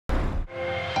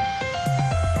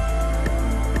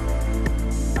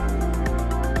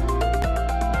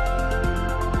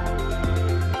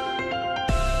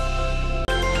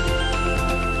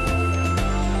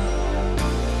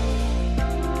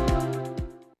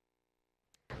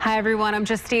Hi everyone, I'm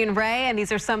Justine Ray, and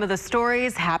these are some of the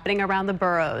stories happening around the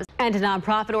boroughs. And a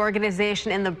nonprofit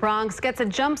organization in the Bronx gets a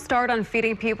jump start on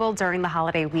feeding people during the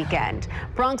holiday weekend.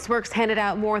 BronxWorks handed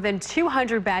out more than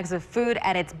 200 bags of food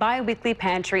at its bi-weekly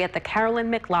pantry at the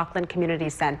Carolyn McLaughlin Community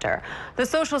Center. The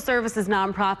social services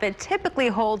nonprofit typically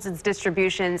holds its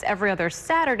distributions every other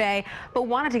Saturday, but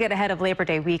wanted to get ahead of Labor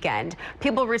Day weekend.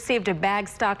 People received a bag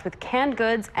stocked with canned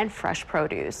goods and fresh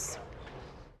produce.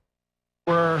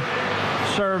 We're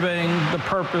serving the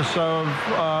purpose of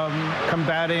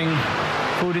combating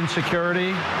food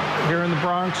insecurity here in the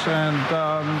Bronx,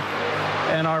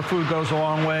 and our food goes a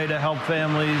long way to help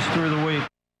families through the week.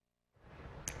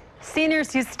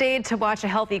 Seniors who stayed to watch a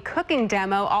healthy cooking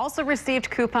demo also received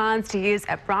coupons to use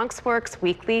at BronxWorks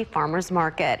weekly farmers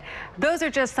market. Those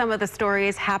are just some of the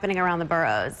stories happening around the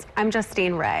boroughs. I'm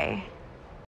Justine Ray.